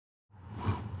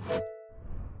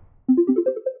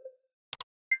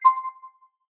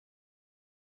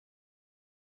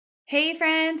Hey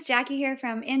friends, Jackie here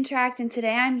from Interact, and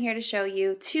today I'm here to show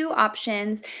you two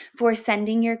options for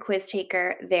sending your quiz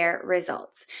taker their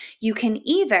results. You can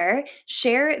either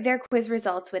share their quiz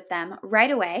results with them right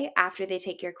away after they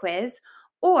take your quiz,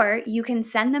 or you can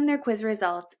send them their quiz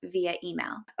results via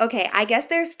email. Okay, I guess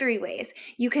there's three ways.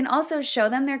 You can also show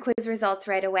them their quiz results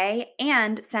right away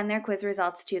and send their quiz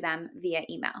results to them via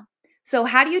email. So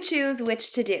how do you choose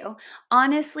which to do?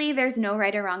 Honestly, there's no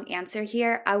right or wrong answer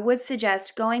here. I would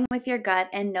suggest going with your gut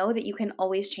and know that you can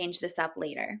always change this up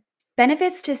later.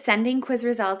 Benefits to sending quiz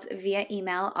results via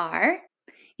email are: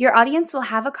 your audience will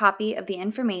have a copy of the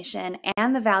information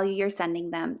and the value you're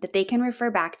sending them that they can refer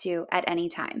back to at any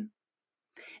time.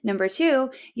 Number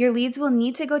two, your leads will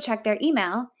need to go check their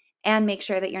email and make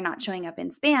sure that you're not showing up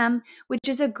in spam, which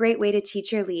is a great way to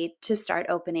teach your lead to start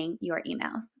opening your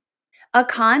emails. A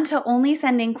con to only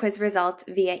sending quiz results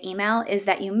via email is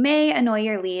that you may annoy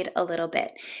your lead a little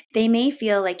bit. They may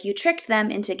feel like you tricked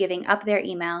them into giving up their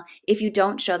email if you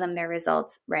don't show them their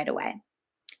results right away.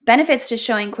 Benefits to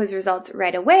showing quiz results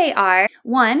right away are: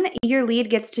 one, your lead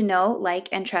gets to know, like,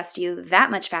 and trust you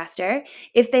that much faster.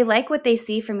 If they like what they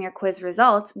see from your quiz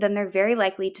results, then they're very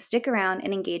likely to stick around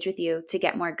and engage with you to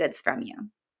get more goods from you.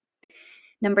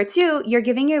 Number two, you're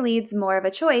giving your leads more of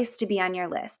a choice to be on your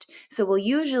list, so we'll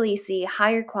usually see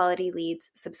higher quality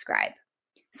leads subscribe.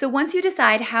 So once you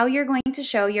decide how you're going to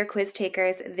show your quiz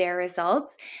takers their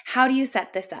results, how do you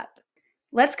set this up?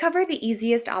 Let's cover the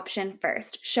easiest option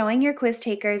first, showing your quiz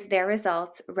takers their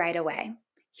results right away.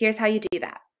 Here's how you do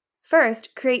that.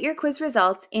 First, create your quiz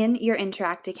results in your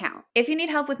Interact account. If you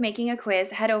need help with making a quiz,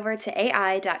 head over to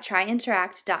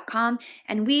ai.tryinteract.com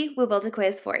and we will build a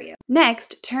quiz for you.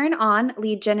 Next, turn on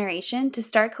lead generation to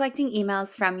start collecting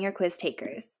emails from your quiz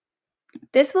takers.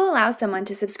 This will allow someone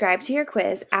to subscribe to your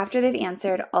quiz after they've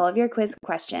answered all of your quiz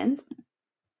questions,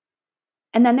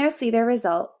 and then they'll see their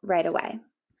result right away.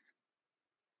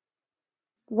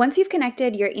 Once you've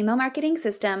connected your email marketing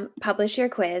system, publish your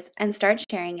quiz and start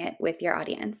sharing it with your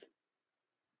audience.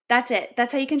 That's it.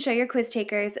 That's how you can show your quiz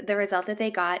takers the result that they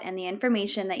got and the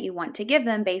information that you want to give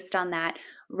them based on that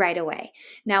right away.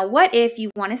 Now, what if you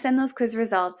want to send those quiz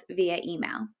results via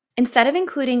email? Instead of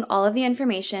including all of the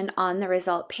information on the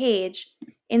result page,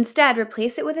 instead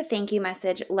replace it with a thank you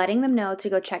message letting them know to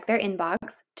go check their inbox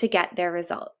to get their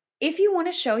result. If you want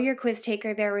to show your quiz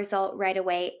taker their result right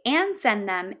away and send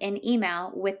them an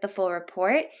email with the full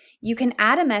report, you can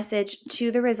add a message to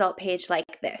the result page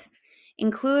like this.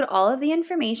 Include all of the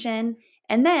information,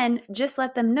 and then just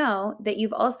let them know that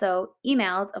you've also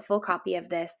emailed a full copy of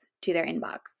this to their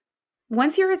inbox.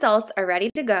 Once your results are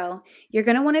ready to go, you're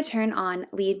going to want to turn on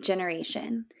lead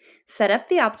generation. Set up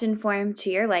the opt-in form to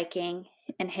your liking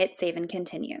and hit save and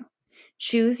continue.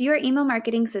 Choose your email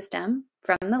marketing system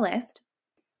from the list.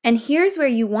 And here's where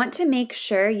you want to make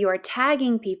sure you're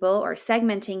tagging people or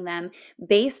segmenting them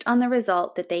based on the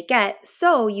result that they get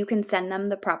so you can send them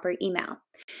the proper email.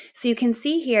 So you can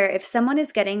see here, if someone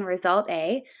is getting result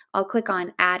A, I'll click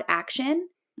on add action,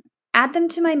 add them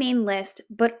to my main list,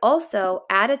 but also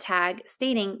add a tag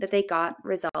stating that they got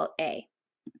result A.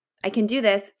 I can do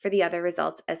this for the other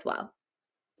results as well.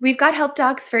 We've got help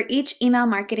docs for each email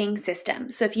marketing system.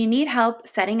 So if you need help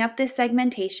setting up this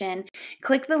segmentation,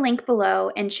 click the link below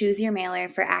and choose your mailer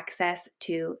for access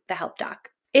to the help doc.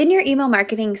 In your email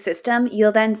marketing system,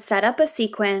 you'll then set up a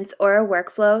sequence or a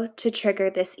workflow to trigger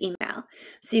this email.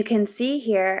 So you can see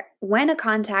here, when a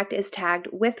contact is tagged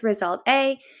with result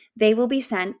A, they will be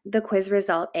sent the quiz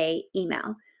result A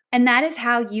email. And that is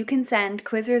how you can send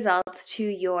quiz results to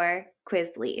your quiz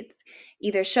leads.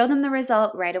 Either show them the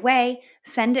result right away,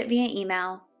 send it via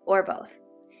email, or both.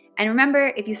 And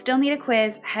remember, if you still need a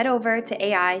quiz, head over to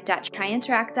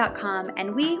ai.tryinteract.com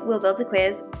and we will build a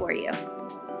quiz for you.